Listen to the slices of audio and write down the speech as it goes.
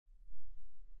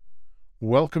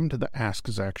Welcome to the Ask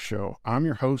Zach Show. I'm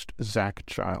your host, Zach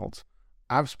Childs.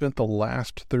 I've spent the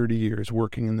last 30 years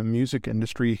working in the music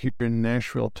industry here in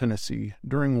Nashville, Tennessee,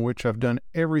 during which I've done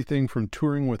everything from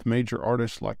touring with major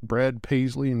artists like Brad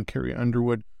Paisley and Carrie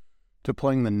Underwood to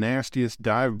playing the nastiest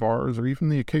dive bars or even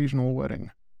the occasional wedding.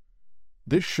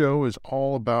 This show is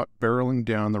all about barreling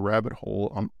down the rabbit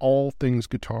hole on all things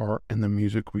guitar and the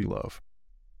music we love.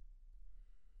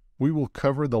 We will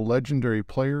cover the legendary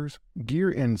players,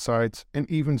 gear insights, and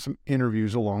even some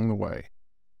interviews along the way.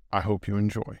 I hope you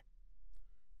enjoy.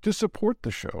 To support the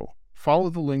show,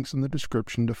 follow the links in the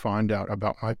description to find out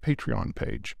about my Patreon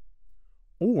page.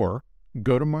 Or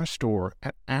go to my store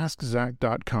at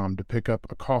AskZach.com to pick up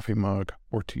a coffee mug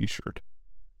or t-shirt.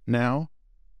 Now,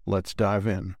 let's dive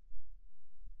in.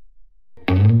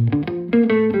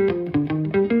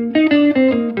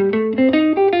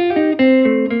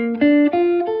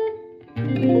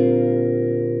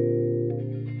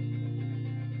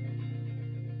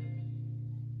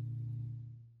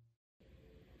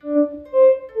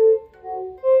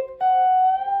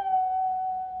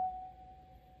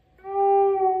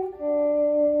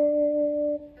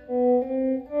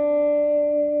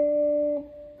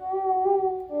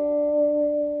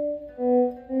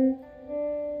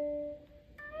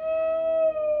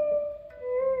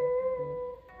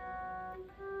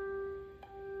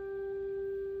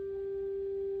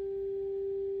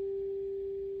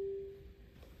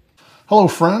 Hello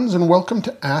friends, and welcome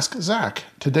to Ask Zach.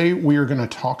 Today we are going to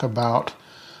talk about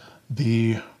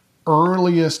the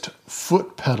earliest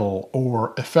foot pedal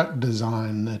or effect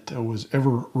design that was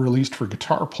ever released for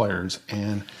guitar players,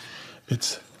 and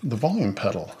it's the volume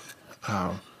pedal.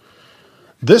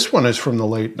 This one is from the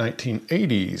late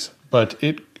 1980s, but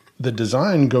the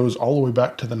design goes all the way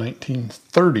back to the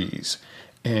 1930s,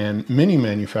 and many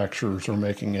manufacturers are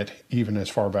making it even as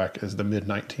far back as the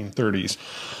mid-1930s.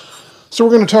 So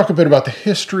we're going to talk a bit about the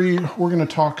history. We're going to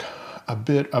talk a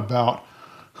bit about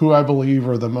who I believe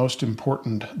are the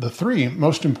three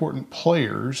most important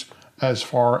players as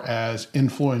far as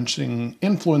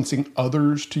influencing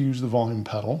others to use the volume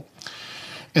pedal.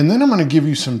 And then I'm going to give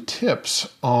you some tips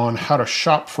on how to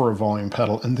shop for a volume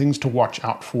pedal and things to watch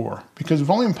out for, because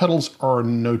volume pedals are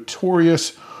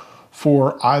notorious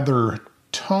for either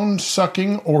tone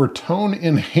sucking or tone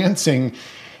enhancing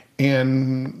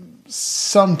in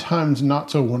sometimes not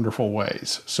so wonderful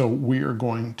ways. So we are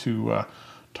going to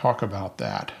talk about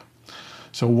that.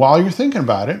 So while you're thinking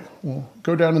about it, we'll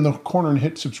go down in the corner and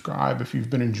hit subscribe if you've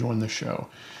been enjoying the show.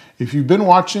 If you've been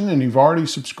watching and you've already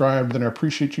subscribed, then I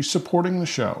appreciate you supporting the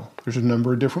show. There's a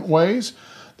number of different ways.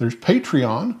 There's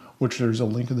Patreon, which there's a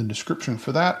link in the description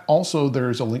for that. Also,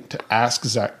 there's a link to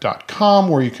AskZach.com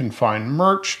where you can find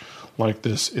merch like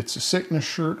this It's a Sickness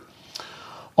shirt.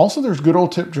 Also, there's good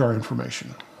old tip jar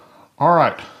information. All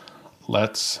right,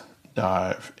 let's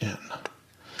dive in.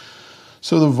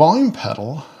 So the volume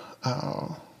pedal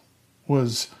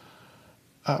was,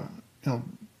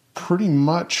 pretty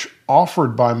much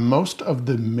offered by most of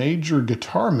the major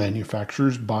guitar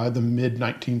manufacturers by the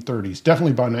mid-1930s,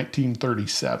 definitely by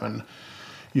 1937.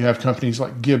 You have companies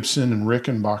like Gibson and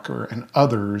Rickenbacker and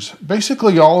others.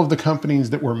 Basically, all of the companies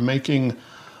that were making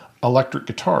electric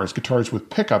guitars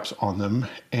with pickups on them,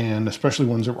 and especially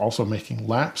ones that were also making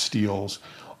lap steels,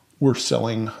 were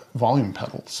selling volume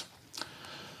pedals.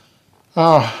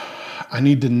 I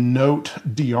need to note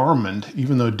DeArmond,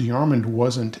 even though DeArmond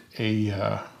wasn't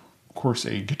of course,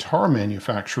 a guitar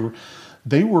manufacturer,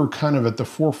 they were kind of at the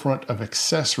forefront of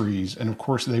accessories, and of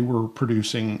course they were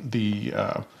producing the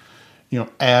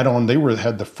add-on. They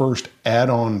had the first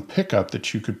add-on pickup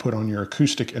that you could put on your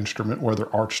acoustic instrument,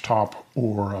 whether arch top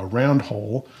or a round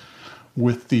hole,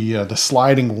 with the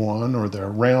sliding one or the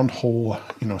round hole,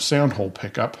 sound hole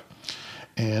pickup.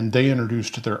 And they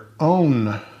introduced their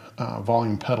own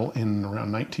volume pedal in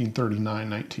around 1939,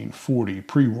 1940,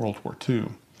 pre-World War II.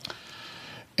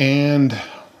 And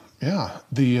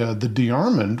the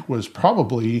DeArmond was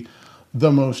probably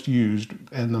the most used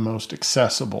and the most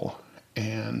accessible,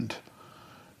 and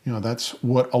that's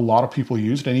what a lot of people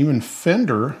used. And even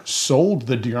Fender sold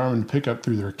the DeArmond pickup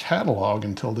through their catalog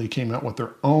until they came out with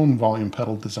their own volume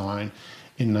pedal design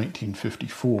in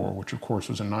 1954, which of course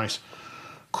was a nice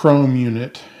chrome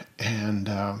unit. And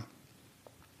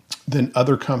then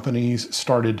other companies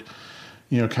started,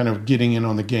 kind of getting in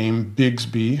on the game.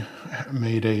 Bigsby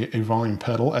made a volume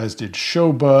pedal, as did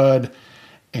Showbud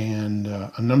and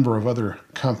a number of other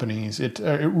companies. It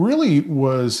really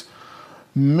was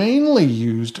mainly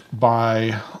used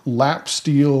by lap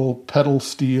steel, pedal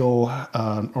steel,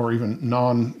 or even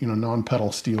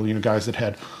non-pedal steel, guys that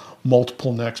had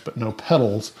multiple necks but no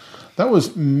pedals. That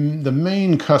was the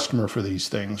main customer for these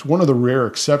things. One of the rare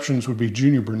exceptions would be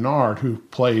Junior Bernard, who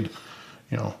played,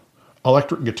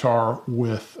 electric guitar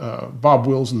with Bob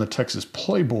Wills and the Texas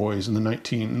Playboys in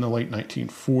the late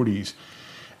 1940s.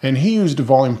 And he used a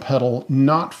volume pedal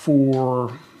not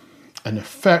for an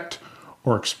effect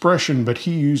or expression, but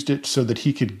he used it so that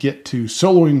he could get to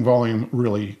soloing volume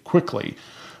really quickly.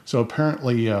 So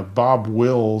apparently Bob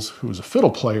Wills, who was a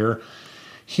fiddle player,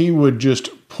 he would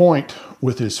just point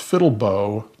with his fiddle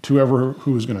bow to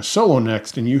who was going to solo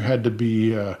next, and you had to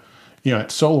be at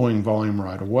soloing volume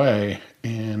right away.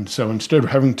 And so instead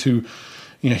of having to,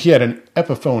 he had an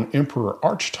Epiphone Emperor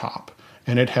archtop,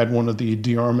 and it had one of the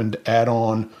DeArmond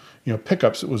add-on,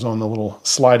 pickups that was on the little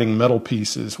sliding metal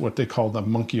pieces, what they call the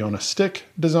monkey on a stick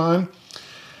design.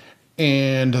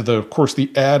 And of course,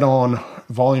 the add-on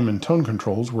volume and tone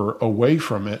controls were away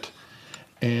from it,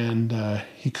 and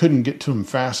he couldn't get to them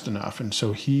fast enough. And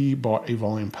so he bought a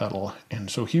volume pedal. And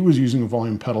so he was using a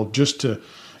volume pedal just to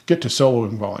get to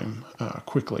soloing volume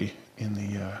quickly in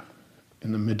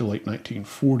the mid to late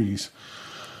 1940s.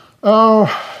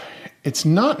 It's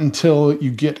not until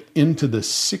you get into the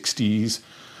 60s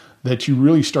that you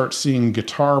really start seeing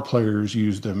guitar players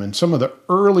use them. And some of the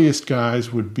earliest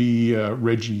guys would be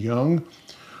Reggie Young.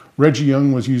 Reggie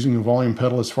Young was using a volume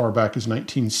pedal as far back as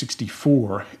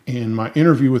 1964. In my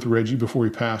interview with Reggie before he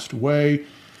passed away,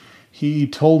 he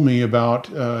told me about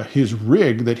his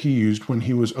rig that he used when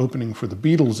he was opening for the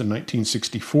Beatles in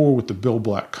 1964 with the Bill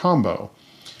Black combo.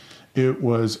 It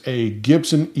was a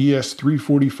Gibson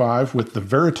ES345 with the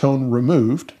Veritone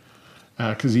removed,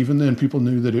 because even then people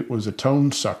knew that it was a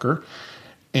tone sucker,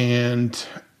 and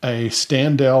a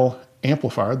Standell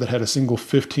amplifier that had a single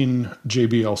 15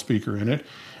 JBL speaker in it,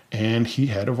 and he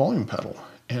had a volume pedal,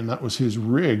 and that was his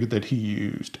rig that he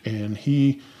used. And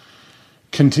he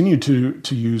continued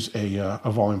to use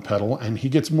a volume pedal, and he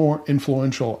gets more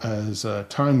influential as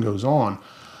time goes on.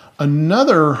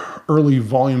 Another early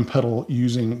volume pedal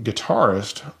using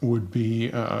guitarist would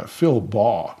be Phil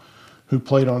Baugh, who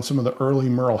played on some of the early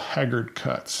Merle Haggard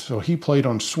cuts. So he played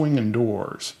on Swingin'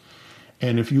 Doors.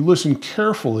 And if you listen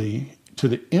carefully to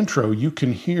the intro, you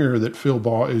can hear that Phil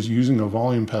Baugh is using a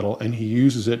volume pedal, and he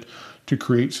uses it to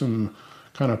create some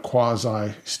kind of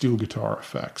quasi steel guitar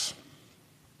effects.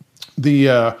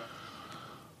 The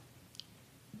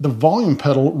volume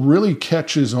pedal really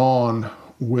catches on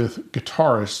with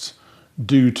guitarists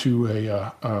due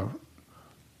to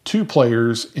two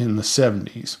players in the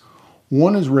 70s.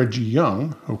 One is Reggie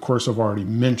Young, who of course I've already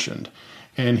mentioned,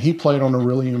 and he played on a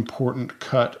really important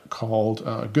cut called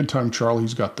Good Time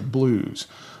Charlie's Got the Blues.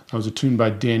 That was a tune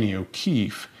by Danny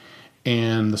O'Keefe,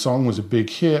 and the song was a big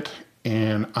hit,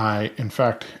 and I, in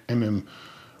fact, am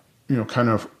kind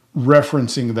of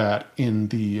referencing that in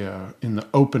the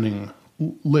opening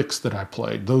licks that I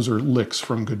played. Those are licks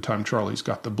from Good Time Charlie's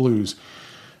Got the Blues.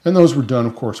 And those were done,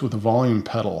 of course, with a volume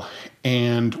pedal.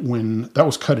 And when that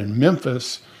was cut in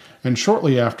Memphis, and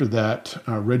shortly after that,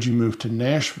 Reggie moved to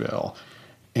Nashville,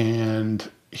 and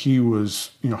he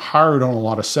was, hired on a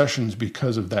lot of sessions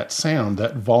because of that sound,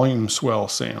 that volume swell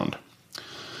sound.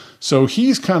 So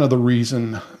he's kind of the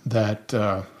reason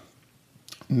that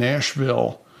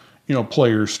Nashville,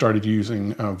 players started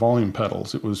using volume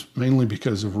pedals. It was mainly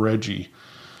because of Reggie.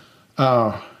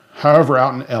 However,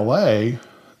 out in LA,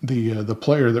 the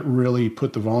player that really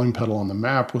put the volume pedal on the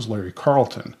map was Larry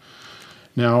Carlton.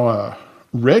 Now,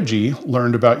 Reggie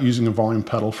learned about using a volume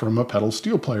pedal from a pedal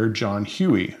steel player, John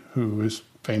Huey, who is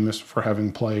famous for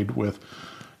having played with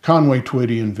Conway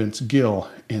Twitty and Vince Gill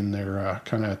in their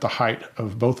kind of at the height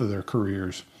of both of their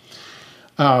careers.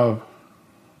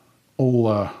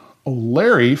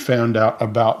 Larry found out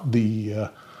about the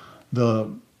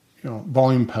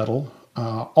volume pedal,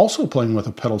 also playing with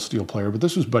a pedal steel player, but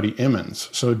this was Buddy Emmons.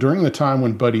 So during the time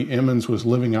when Buddy Emmons was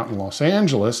living out in Los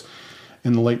Angeles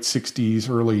in the late 60s,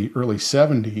 early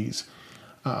 70s,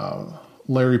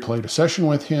 Larry played a session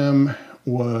with him,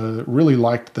 really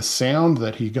liked the sound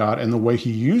that he got and the way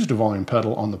he used a volume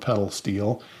pedal on the pedal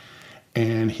steel,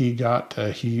 and he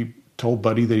told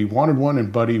Buddy that he wanted one,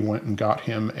 and Buddy went and got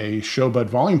him a Showbud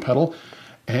volume pedal,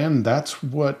 and that's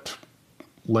what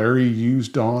Larry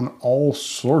used on all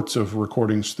sorts of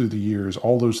recordings through the years.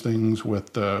 All those things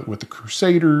with the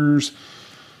Crusaders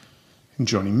and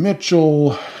Joni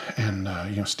Mitchell and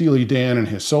Steely Dan and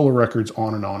his solo records,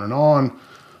 on and on and on.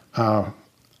 I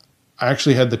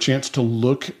actually had the chance to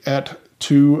look at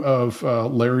two of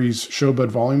Larry's Showbud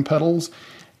volume pedals,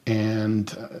 and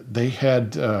they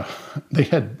had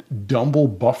Dumble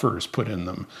buffers put in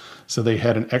them. So they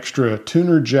had an extra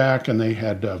tuner jack, and they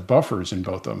had buffers in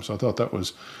both of them. So I thought that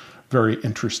was very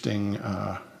interesting,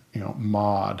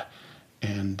 mod.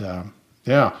 And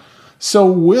yeah, so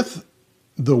with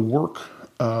the work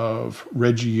of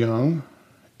Reggie Young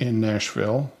in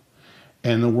Nashville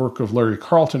and the work of Larry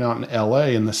Carlton out in LA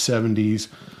in the 70s,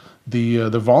 the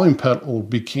volume pedal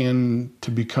began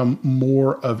to become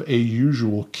more of a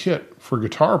usual kit for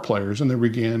guitar players, and there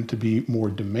began to be more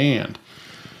demand.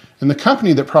 And the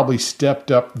company that probably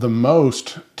stepped up the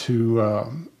most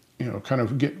to kind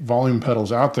of get volume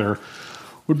pedals out there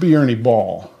would be Ernie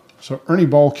Ball. So Ernie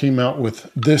Ball came out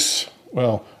with this,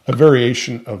 well, a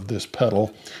variation of this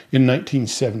pedal in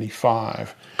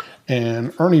 1975.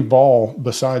 And Ernie Ball,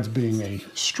 besides being a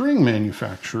string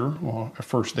manufacturer, well, at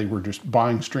first they were just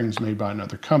buying strings made by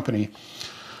another company,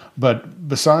 but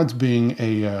besides being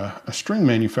a string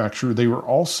manufacturer, they were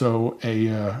also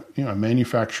a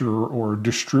manufacturer or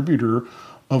distributor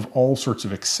of all sorts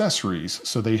of accessories.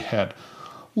 So they had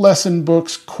lesson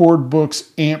books, chord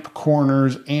books, amp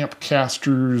corners, amp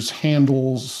casters,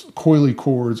 handles, coily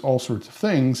cords, all sorts of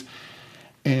things.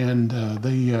 And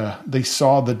they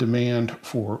saw the demand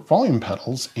for volume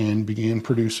pedals and began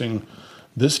producing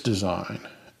this design.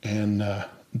 And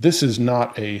this is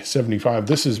not a 75.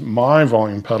 This is my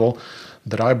volume pedal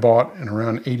that I bought in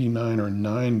around 89 or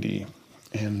 90.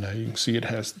 And you can see it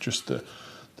has just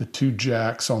the two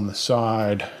jacks on the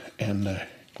side. And you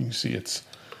can see it's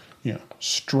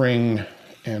string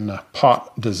and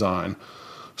pot design.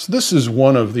 So this is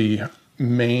one of the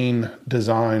main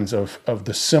designs of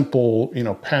the simple,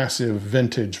 passive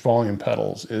vintage volume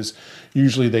pedals. Is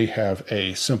usually they have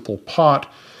a simple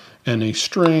pot and a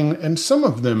string, and some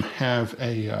of them have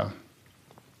a,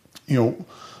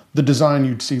 the design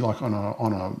you'd see like on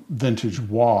a vintage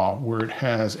wah, where it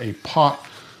has a pot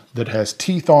that has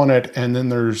teeth on it, and then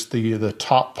there's the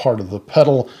top part of the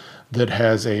pedal that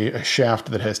has a shaft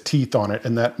that has teeth on it,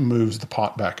 and that moves the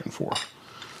pot back and forth.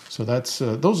 So that's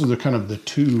those are the kind of the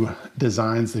two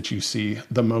designs that you see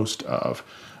the most of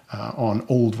on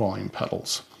old volume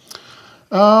pedals.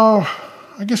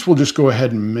 I guess we'll just go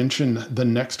ahead and mention the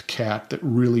next cat that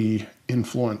really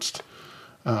influenced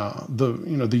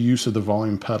the use of the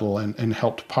volume pedal and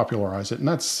helped popularize it, and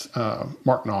that's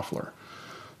Mark Knopfler.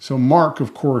 So Mark,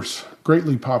 of course,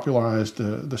 greatly popularized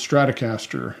the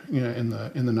Stratocaster in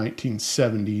the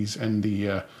 1970s and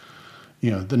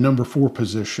the number 4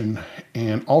 position,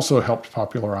 and also helped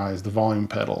popularize the volume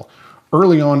pedal.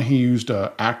 Early on, he used an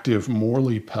active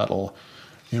Morley pedal,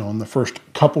 on the first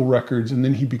couple records, and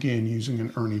then he began using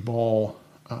an Ernie Ball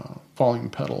volume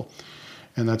pedal,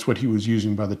 and that's what he was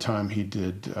using by the time he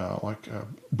did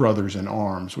Brothers in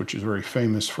Arms, which is very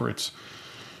famous for its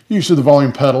use of the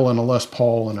volume pedal and a Les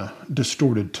Paul and a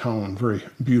distorted tone. Very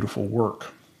beautiful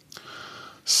work.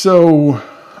 So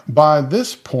by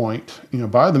this point,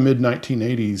 by the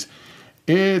mid-1980s,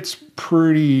 it's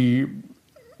pretty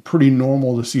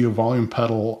normal to see a volume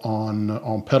pedal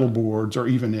on pedal boards or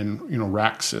even in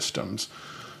rack systems.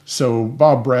 So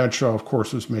Bob Bradshaw, of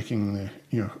course, was making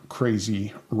the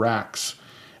crazy racks,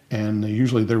 and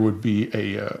usually there would be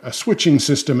a switching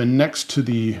system, and next to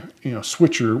the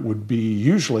switcher would be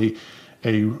usually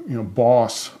a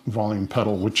Boss volume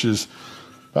pedal, which is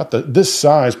about this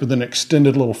size, but then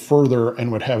extended a little further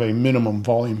and would have a minimum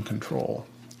volume control,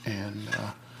 and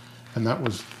that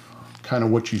was kind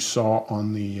of what you saw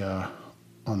on the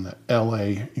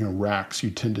LA racks.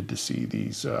 You tended to see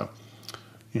these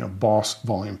Boss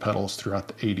volume pedals throughout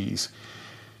the 80s.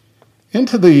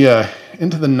 Into the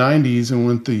 90s, and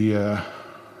with the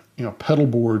pedal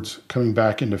boards coming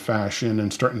back into fashion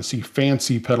and starting to see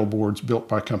fancy pedal boards built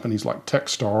by companies like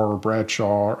Techstar or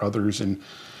Bradshaw or others in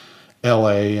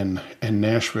LA and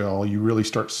Nashville, you really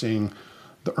start seeing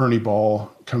the Ernie Ball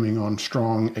coming on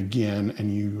strong again,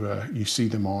 and you see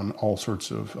them on all sorts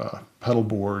of pedal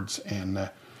boards. And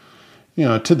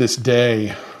to this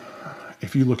day,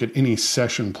 if you look at any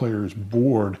session player's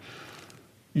board,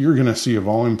 you're going to see a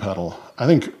volume pedal. I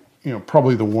think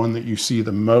probably the one that you see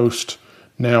the most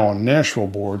now on Nashville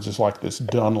boards is like this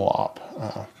Dunlop.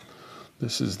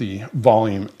 This is the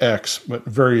Volume X, but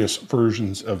various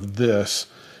versions of this.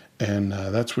 And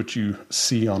that's what you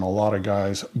see on a lot of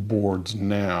guys' boards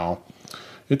now.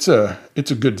 It's a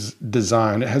good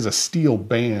design. It has a steel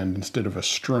band instead of a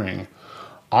string.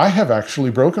 I have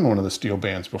actually broken one of the steel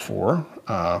bands before.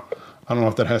 I don't know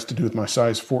if that has to do with my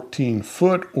size 14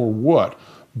 foot or what,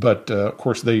 but of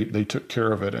course they took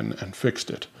care of it and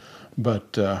fixed it.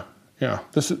 But yeah,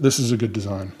 this is a good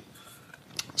design.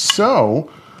 So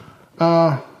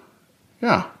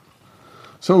yeah,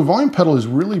 so volume pedal has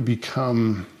really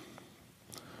become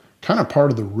kind of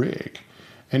part of the rig.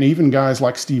 And even guys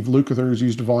like Steve Lukather has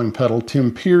used a volume pedal.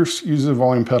 Tim Pierce uses a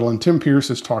volume pedal, and Tim Pierce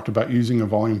has talked about using a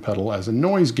volume pedal as a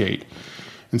noise gate.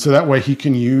 And so that way he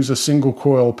can use a single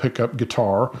coil pickup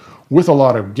guitar with a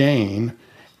lot of gain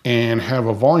and have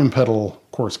a volume pedal,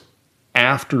 of course,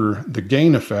 after the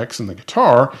gain effects in the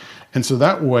guitar. And so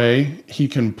that way he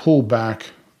can pull back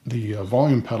the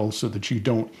volume pedal so that you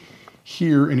don't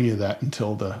hear any of that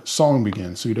until the song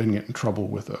begins, so he doesn't get in trouble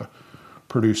with a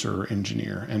producer or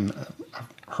engineer. And I've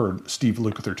heard Steve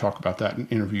Lukather talk about that in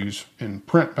interviews in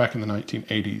print back in the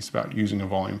 1980s about using a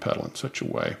volume pedal in such a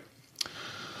way.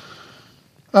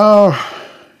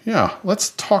 Yeah,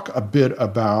 let's talk a bit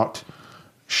about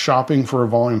shopping for a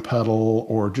volume pedal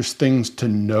or just things to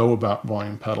know about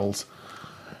volume pedals.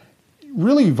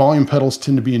 Really, volume pedals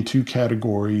tend to be in two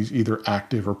categories, either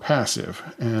active or passive.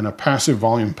 And a passive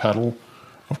volume pedal,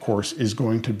 of course, is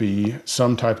going to be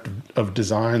some type of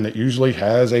design that usually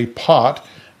has a pot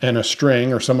and a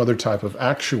string or some other type of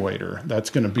actuator. That's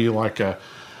going to be like a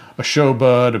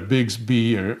Showbud, a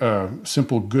Bigsby, a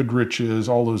Simple Goodrich's,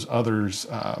 all those others.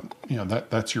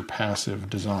 That's your passive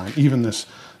design. Even this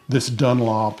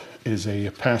Dunlop is a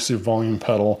passive volume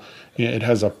pedal. It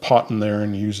has a pot in there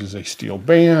and uses a steel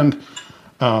band.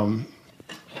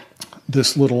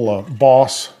 This little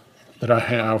Boss that I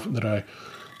have that I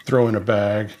throw in a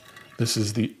bag, this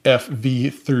is the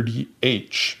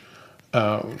FV30H.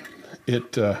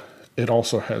 It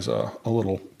also has a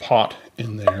little pot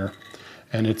in there,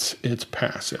 and it's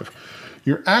passive.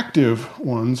 Your active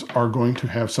ones are going to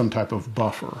have some type of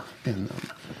buffer in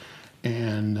them.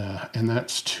 And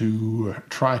that's to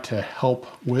try to help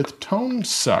with tone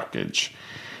suckage.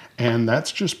 And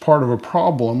that's just part of a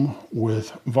problem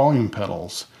with volume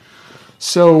pedals.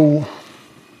 So,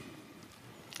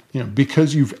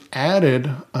 because you've added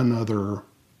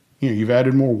you've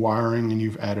added more wiring and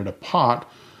you've added a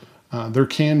pot, there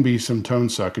can be some tone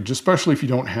suckage, especially if you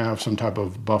don't have some type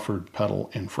of buffered pedal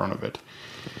in front of it.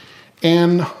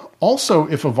 And also,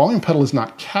 if a volume pedal is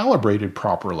not calibrated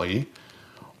properly,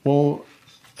 well,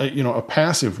 a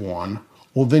passive one,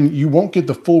 well, then you won't get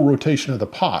the full rotation of the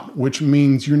pot, which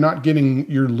means you're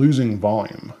losing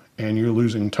volume and you're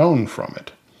losing tone from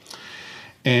it.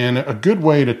 And a good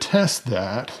way to test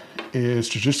that is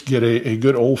to just get a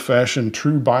good old-fashioned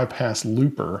true bypass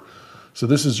looper. So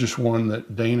this is just one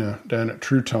that Dana down at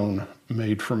True Tone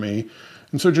made for me.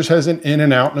 And so it just has an in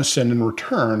and out and a send and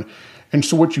return. And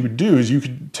so what you would do is you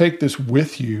could take this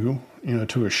with you,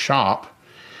 to a shop.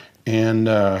 And,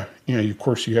 of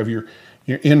course, you have your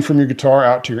in from your guitar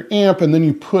out to your amp, and then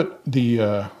you put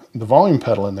the volume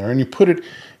pedal in there, and you put it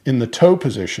in the toe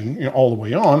position, all the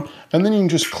way on, and then you can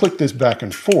just click this back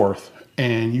and forth,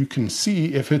 and you can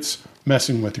see if it's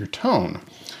messing with your tone.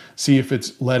 See if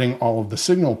it's letting all of the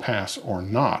signal pass or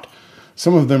not.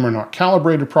 Some of them are not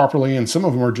calibrated properly, and some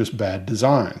of them are just bad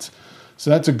designs. So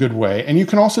that's a good way. And you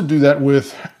can also do that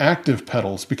with active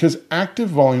pedals, because active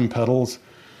volume pedals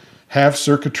have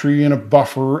circuitry and a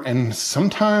buffer, and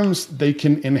sometimes they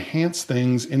can enhance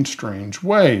things in strange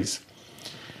ways.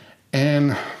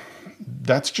 And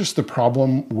that's just the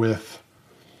problem with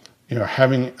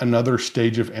having another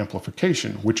stage of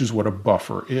amplification, which is what a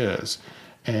buffer is.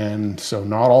 And so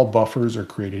not all buffers are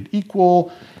created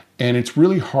equal, and it's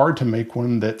really hard to make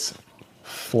one that's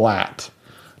flat.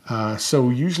 So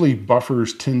usually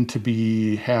buffers tend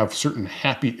to have certain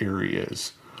happy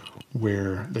areas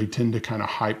where they tend to kind of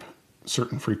hype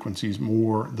certain frequencies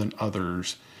more than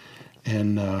others.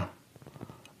 And I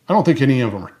don't think any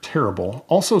of them are terrible.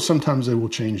 Also, sometimes they will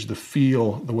change the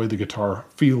feel, the way the guitar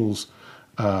feels.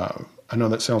 I know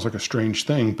that sounds like a strange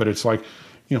thing, but it's like,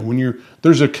 when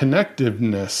there's a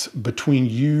connectiveness between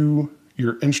you,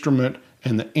 your instrument,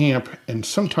 and the amp, and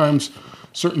sometimes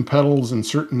certain pedals and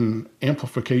certain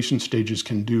amplification stages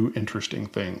can do interesting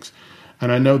things.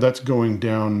 And I know that's going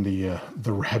down the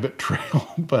rabbit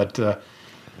trail, but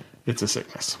it's a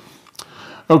sickness.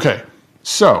 Okay,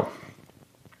 so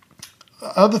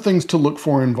other things to look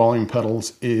for in volume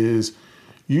pedals is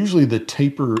usually the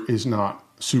taper is not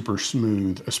super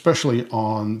smooth, especially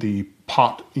on the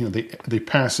pot, the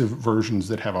passive versions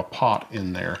that have a pot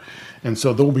in there. And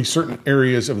so there'll be certain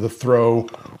areas of the throw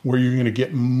where you're going to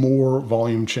get more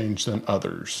volume change than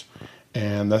others.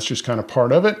 And that's just kind of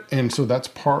part of it. And so that's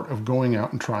part of going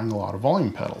out and trying a lot of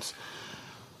volume pedals.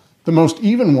 The most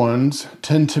even ones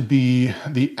tend to be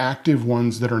the active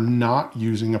ones that are not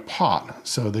using a pot.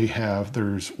 So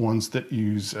there's ones that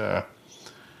use,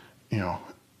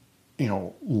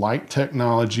 light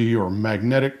technology or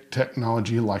magnetic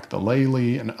technology like the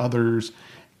Lely and others.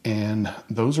 And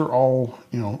those are all,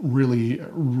 really,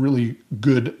 really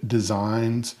good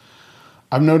designs.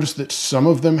 I've noticed that some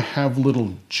of them have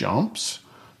little jumps.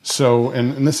 So,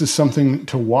 and this is something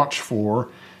to watch for.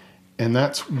 And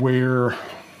that's where,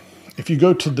 if you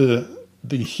go to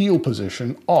the heel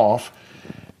position off,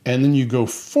 and then you go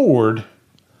forward,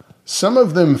 some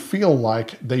of them feel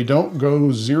like they don't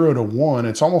go 0 to 1.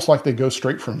 It's almost like they go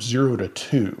straight from 0 to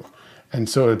 2. And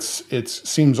so it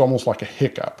seems almost like a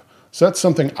hiccup. So that's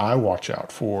something I watch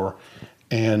out for.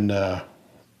 And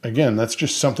again, that's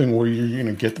just something where you're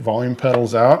going to get the volume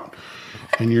pedals out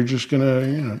and you're just going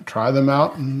to try them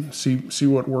out and see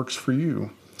what works for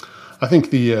you. I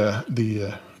think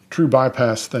the true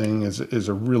bypass thing is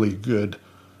a really good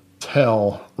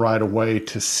tell right away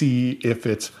to see if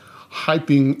it's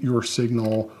hyping your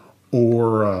signal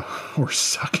or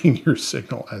sucking your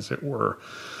signal, as it were.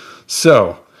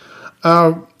 So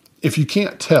if you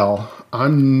can't tell,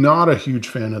 I'm not a huge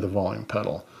fan of the volume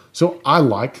pedal. So I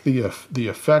like the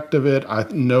effect of it. I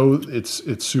know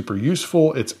it's super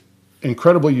useful. It's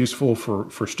incredibly useful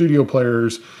for studio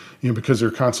players, because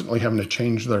they're constantly having to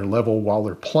change their level while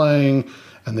they're playing,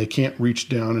 and they can't reach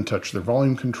down and touch their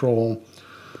volume control.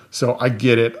 So I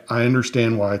get it. I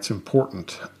understand why it's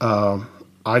important.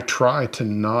 I try to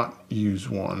not use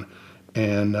one.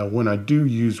 And when I do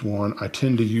use one, I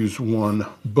tend to use one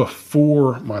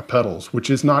before my pedals, which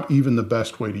is not even the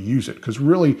best way to use it. Because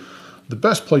really, the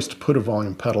best place to put a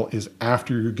volume pedal is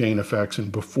after your gain effects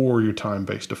and before your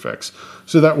time-based effects.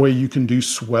 So that way you can do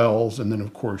swells, and then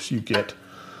of course you get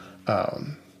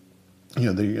the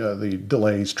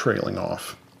delays trailing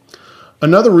off.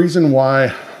 Another reason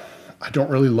why I don't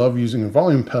really love using a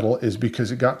volume pedal is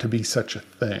because it got to be such a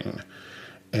thing.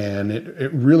 And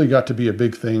it really got to be a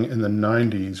big thing in the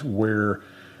 90s where,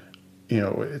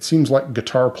 it seems like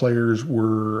guitar players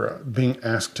were being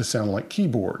asked to sound like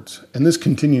keyboards. And this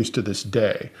continues to this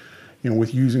day,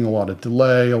 with using a lot of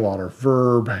delay, a lot of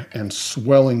verb, and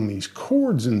swelling these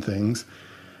chords and things.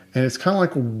 And it's kind of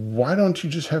like, why don't you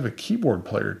just have a keyboard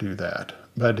player do that?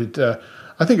 But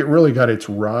I think it really got its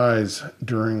rise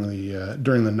during the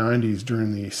 90s,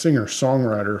 during the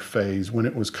singer-songwriter phase, when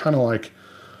it was kind of like,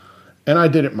 and I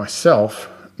did it myself,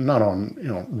 not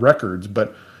on records,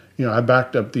 but I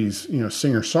backed up these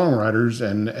singer-songwriters,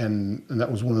 and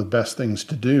that was one of the best things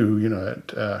to do. At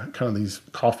kind of these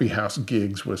coffee house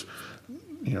gigs was,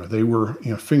 they were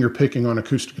finger picking on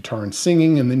acoustic guitar and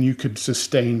singing, and then you could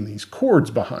sustain these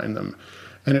chords behind them,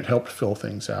 and it helped fill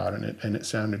things out, and it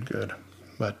sounded good.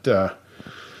 But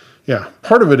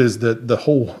part of it is that the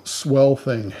whole swell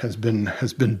thing has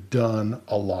been done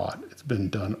a lot. It's been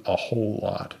done a whole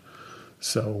lot.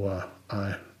 So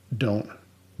I don't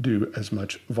do as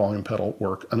much volume pedal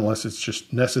work unless it's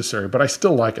just necessary. But I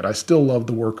still like it. I still love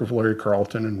the work of Larry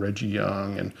Carlton and Reggie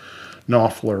Young and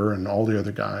Knopfler and all the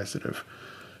other guys that have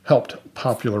helped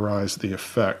popularize the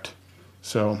effect.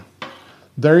 So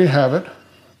there you have it.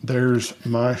 There's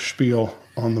my spiel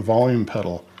on the volume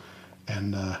pedal.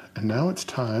 And now it's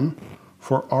time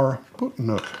for our Book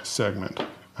Nook segment.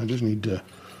 I just need to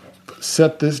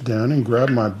set this down and grab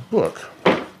my book.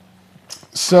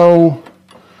 So,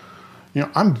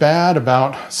 I'm bad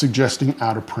about suggesting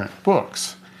out-of-print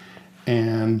books.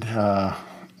 And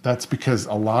that's because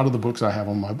a lot of the books I have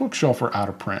on my bookshelf are out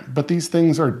of print. But these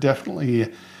things are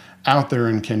definitely out there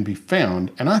and can be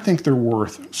found. And I think they're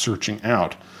worth searching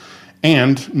out.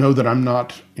 And know that I'm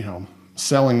not,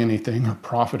 selling anything or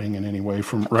profiting in any way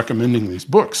from recommending these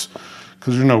books,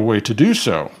 because there's no way to do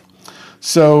so.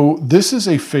 So this is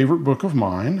a favorite book of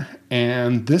mine,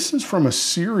 and this is from a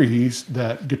series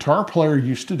that Guitar Player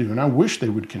used to do, and I wish they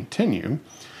would continue.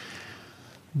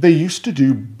 They used to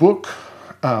do books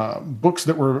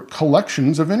that were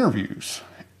collections of interviews,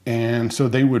 and so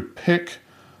they would pick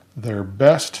their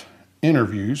best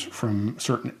interviews from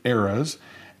certain eras,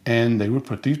 and they would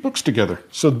put these books together.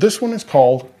 So this one is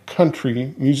called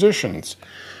Country Musicians,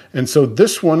 and so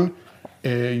this one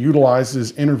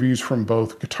utilizes interviews from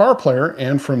both Guitar Player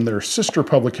and from their sister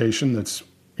publication that's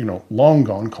long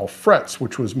gone, called Frets,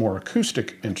 which was more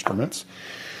acoustic instruments.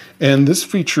 And this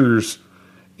features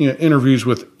interviews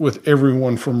with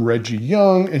everyone from Reggie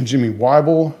Young and Jimmy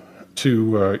Weibel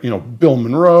to Bill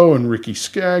Monroe and Ricky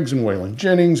Skaggs and Waylon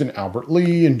Jennings and Albert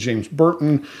Lee and James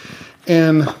Burton.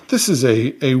 And this is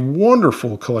a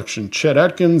wonderful collection. Chet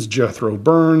Atkins, Jethro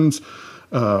Burns,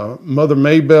 Mother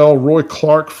Maybelle, Roy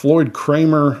Clark, Floyd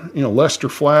Kramer, Lester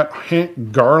Flatt,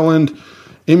 Hank Garland,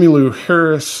 Emmylou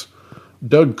Harris,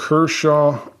 Doug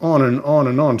Kershaw, on and on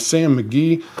and on, Sam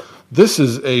McGee. This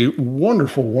is a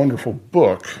wonderful, wonderful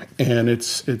book, and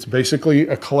it's basically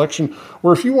a collection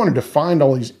where if you wanted to find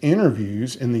all these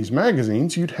interviews in these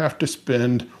magazines, you'd have to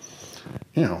spend,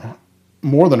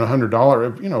 more than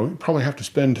 $100. You'd probably have to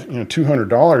spend,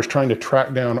 $200 trying to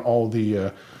track down all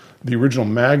the original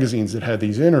magazines that had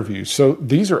these interviews. So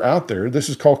these are out there. This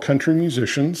is called Country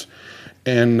Musicians,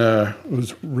 and it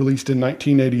was released in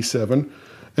 1987.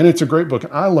 And it's a great book.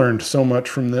 I learned so much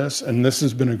from this, and this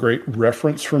has been a great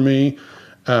reference for me.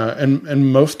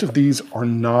 And most of these are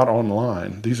not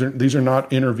online. These are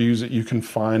not interviews that you can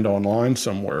find online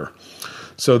somewhere.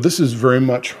 So this is very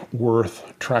much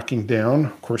worth tracking down.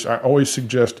 Of course, I always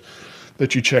suggest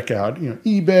that you check out,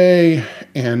 eBay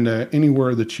and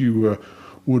anywhere that you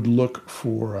would look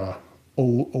for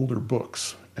older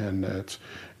books, and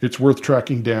it's worth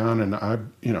tracking down. And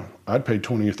I'd pay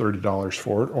 $20 or $30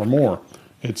 for it or more.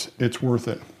 It's worth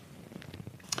it.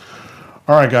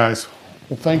 All right, guys.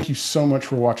 Well, thank you so much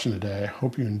for watching today. I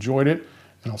hope you enjoyed it,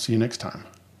 and I'll see you next time.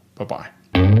 Bye-bye.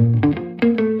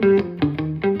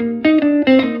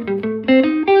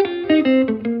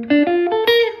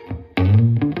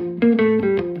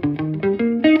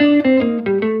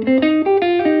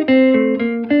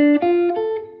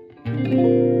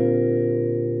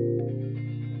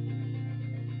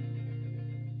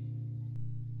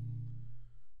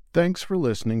 Thanks for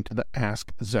listening to the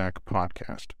Ask Zach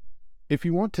podcast. If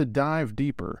you want to dive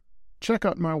deeper, check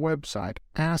out my website,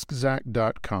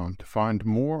 askzach.com, to find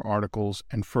more articles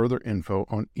and further info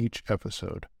on each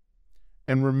episode.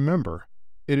 And remember,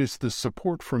 it is the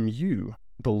support from you,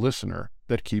 the listener,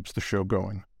 that keeps the show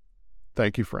going.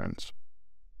 Thank you, friends.